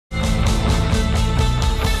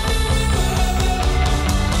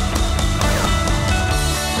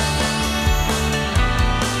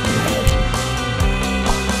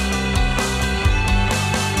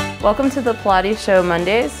Welcome to the Pilates Show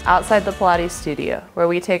Mondays outside the Pilates studio, where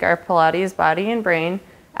we take our Pilates body and brain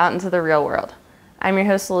out into the real world. I'm your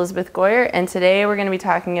host Elizabeth Goyer, and today we're going to be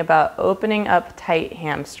talking about opening up tight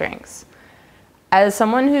hamstrings. As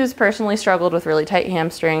someone who's personally struggled with really tight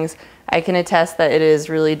hamstrings, I can attest that it is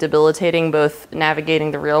really debilitating both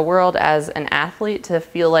navigating the real world as an athlete to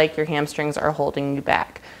feel like your hamstrings are holding you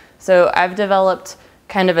back. So I've developed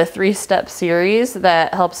kind of a 3-step series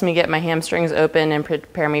that helps me get my hamstrings open and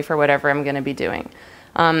prepare me for whatever I'm going to be doing.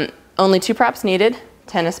 Only 2 props needed: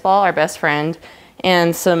 tennis ball, our best friend,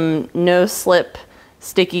 and some no-slip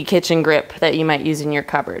sticky kitchen grip that you might use in your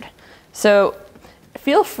cupboard. So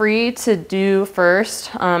feel free to do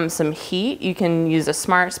first some heat. You can use a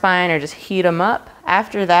smart spine or just heat them up.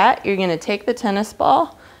 After that, you're going to take the tennis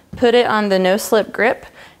ball, put it on the no-slip grip,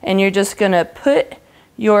 and you're just going to put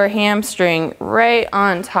your hamstring right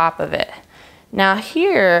on top of it. Now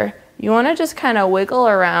here, you want to just kind of wiggle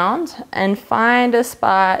around and find a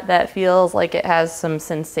spot that feels like it has some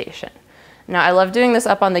sensation. Now I love doing this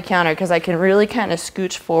up on the counter because I can really kind of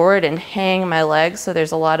scooch forward and hang my legs so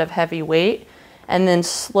there's a lot of heavy weight. And then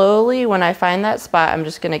slowly, when I find that spot, I'm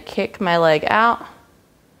just going to kick my leg out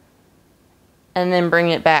and then bring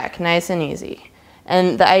it back, nice and easy.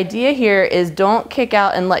 And the idea here is don't kick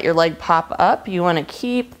out and let your leg pop up. You want to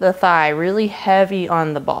keep the thigh really heavy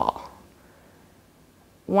on the ball.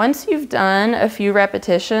 Once you've done a few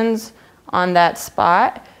repetitions on that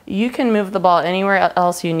spot, you can move the ball anywhere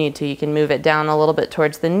else you need to. You can move it down a little bit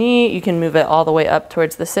towards the knee. You can move it all the way up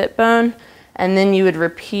towards the sit bone. And then you would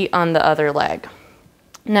repeat on the other leg.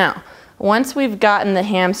 Now, once we've gotten the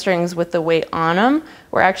hamstrings with the weight on them,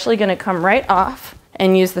 we're actually going to come right off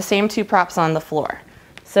and use the same 2 props on the floor.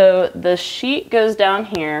 So the sheet goes down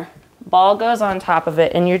here, ball goes on top of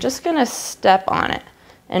it, and you're just going to step on it.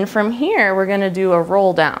 And from here, we're going to do a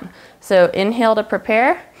roll down. So inhale to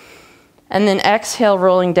prepare, and then exhale,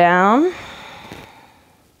 rolling down.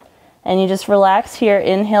 And you just relax here.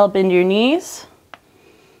 Inhale, bend your knees.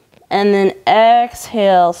 And then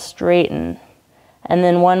exhale, straighten. And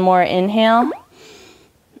then one more inhale.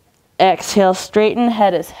 Exhale, straighten,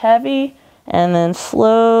 head is heavy. And then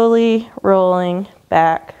slowly rolling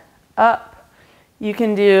back up. You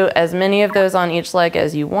can do as many of those on each leg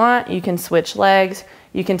as you want. You can switch legs.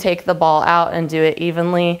 You can take the ball out and do it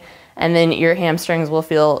evenly. And then your hamstrings will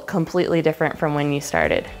feel completely different from when you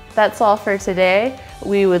started. That's all for today.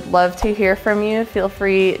 We would love to hear from you. Feel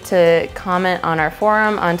free to comment on our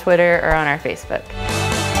forum, on Twitter, or on our Facebook.